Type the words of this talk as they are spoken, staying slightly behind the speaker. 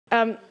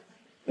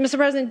Mr.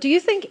 President, do you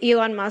think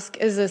Elon Musk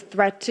is a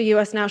threat to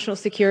U.S. national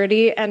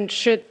security? And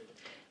should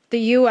the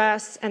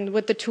U.S., and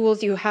with the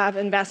tools you have,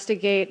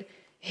 investigate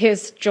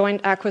his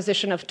joint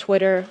acquisition of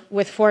Twitter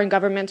with foreign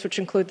governments, which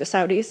include the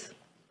Saudis?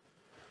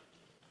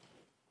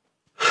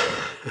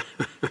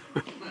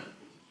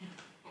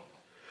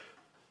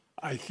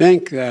 I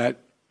think that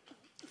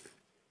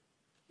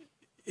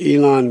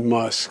Elon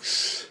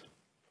Musk's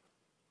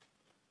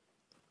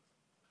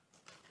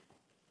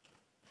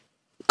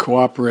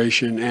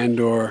cooperation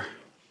and/or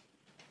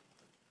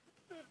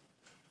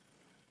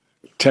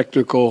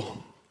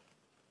technical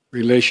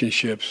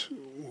relationships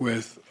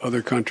with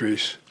other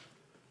countries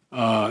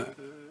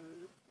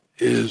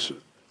is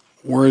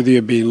worthy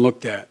of being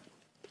looked at.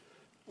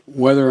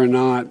 Whether or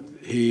not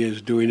he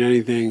is doing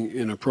anything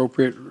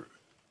inappropriate,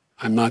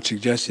 I'm not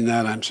suggesting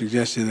that. I'm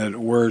suggesting that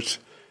it's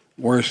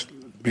worth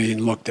being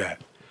looked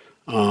at.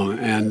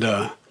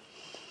 But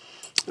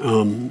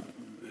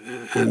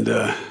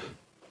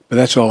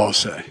that's all I'll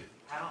say.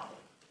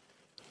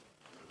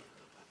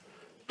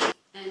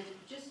 And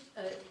just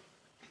a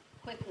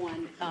quick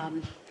one.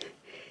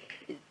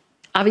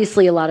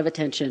 Obviously, a lot of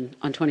attention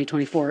on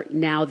 2024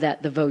 now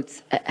that the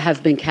votes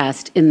have been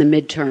cast in the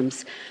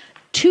midterms.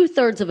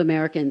 2/3 of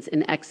Americans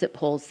in exit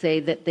polls say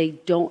that they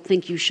don't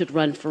think you should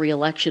run for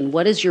re-election.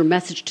 What is your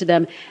message to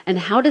them, and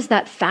how does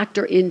that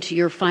factor into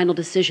your final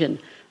decision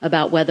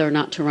about whether or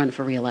not to run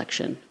for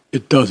re-election?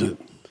 It doesn't.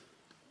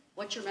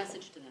 What's your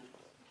message to them?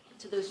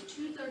 To those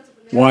 2/3 of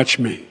Americans? Watch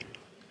me.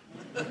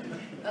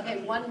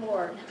 Okay, one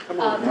more.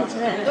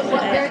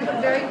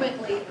 Very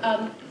quickly.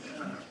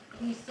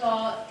 We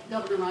saw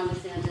Governor Ron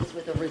DeSantis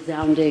with a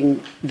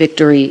resounding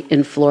victory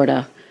in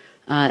Florida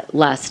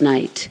last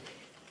night.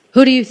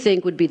 Who do you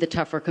think would be the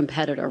tougher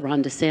competitor,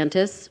 Ron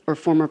DeSantis or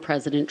former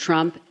President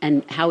Trump?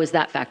 And how is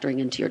that factoring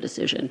into your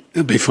decision?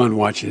 It'll be fun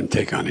watching them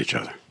take on each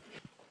other.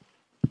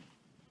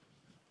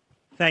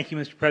 Thank you,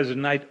 Mr.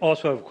 President. I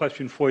also have a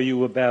question for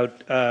you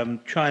about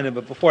China.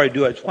 But before I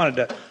do, I just wanted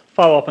to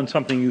follow up on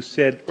something you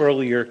said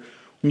earlier.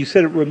 When you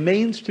said it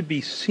remains to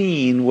be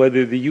seen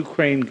whether the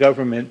Ukraine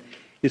government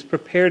is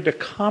prepared to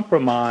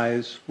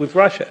compromise with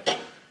Russia.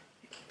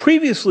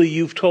 Previously,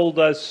 you've told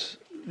us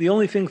the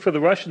only thing for the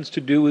Russians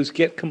to do is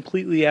get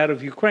completely out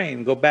of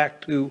Ukraine, go back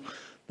to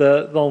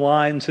the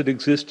lines that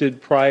existed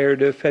prior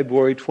to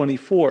February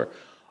 24.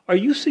 Are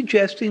you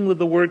suggesting with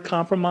the word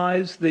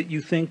compromise that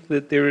you think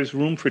that there is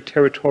room for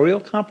territorial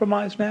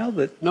compromise now?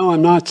 No,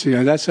 I'm not.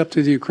 That's up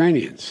to the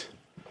Ukrainians.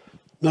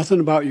 Nothing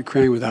about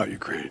Ukraine without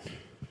Ukraine.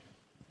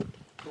 So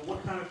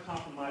what kind of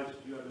compromise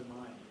do you have in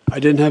mind? I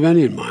didn't have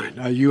any in mind.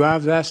 You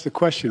have asked the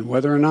question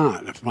whether or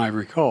not, if I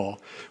recall,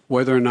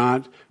 whether or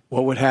not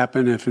what would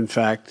happen if, in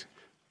fact,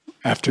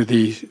 after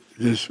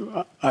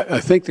I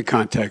think the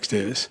context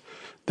is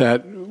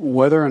that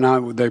whether or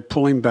not they're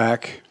pulling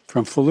back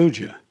from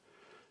Fallujah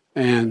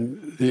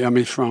and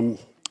from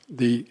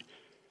the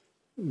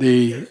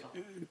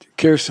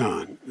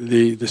Kherson,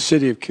 the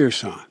city of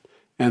Kherson,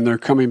 and they're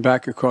coming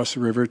back across the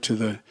river to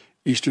the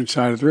eastern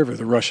side of the river,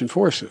 the Russian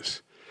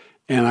forces.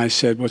 And I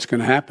said, what's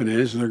going to happen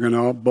is they're going to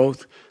all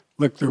both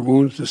lick their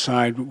wounds,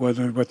 decide what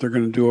they're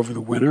going to do over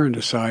the winter, and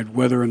decide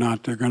whether or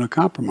not they're going to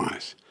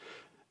compromise.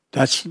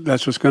 That's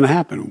what's going to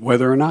happen,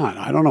 whether or not.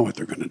 I don't know what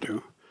they're going to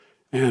do.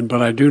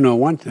 But I do know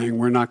one thing,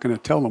 we're not going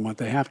to tell them what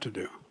they have to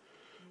do.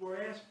 You were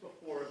asked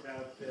before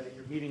about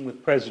your meeting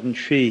with President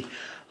Xi.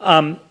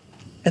 At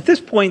this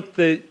point,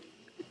 the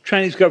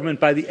Chinese government,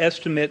 by the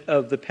estimate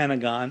of the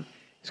Pentagon,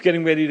 is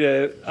getting ready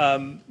to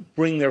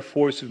bring their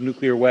force of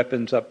nuclear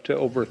weapons up to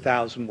over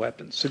 1,000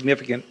 weapons,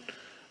 significant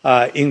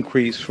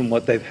increase from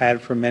what they've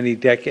had for many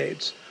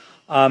decades.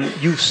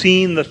 You've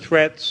seen the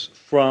threats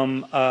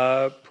from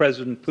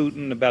President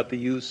Putin about the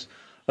use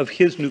of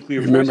his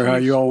nuclear forces. Remember how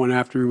you all went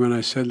after me when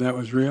I said that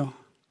was real?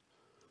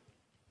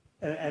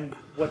 And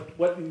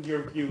what in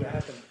your view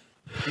happened?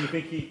 Do you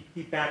think he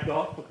backed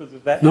off because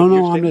of that?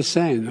 No, I'm just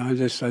saying. I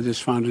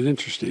just found it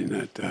interesting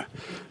that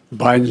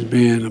Biden's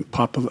being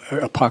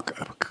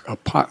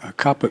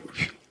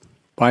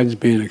Biden's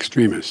being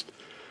extremist,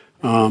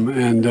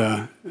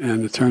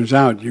 and it turns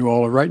out you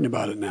all are writing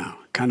about it now.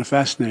 Kind of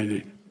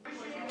fascinating.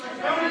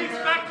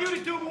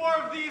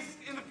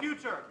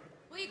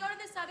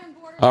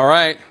 All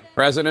right,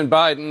 President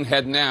Biden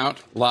heading out.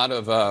 A lot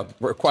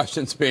of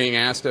questions being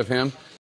asked of him.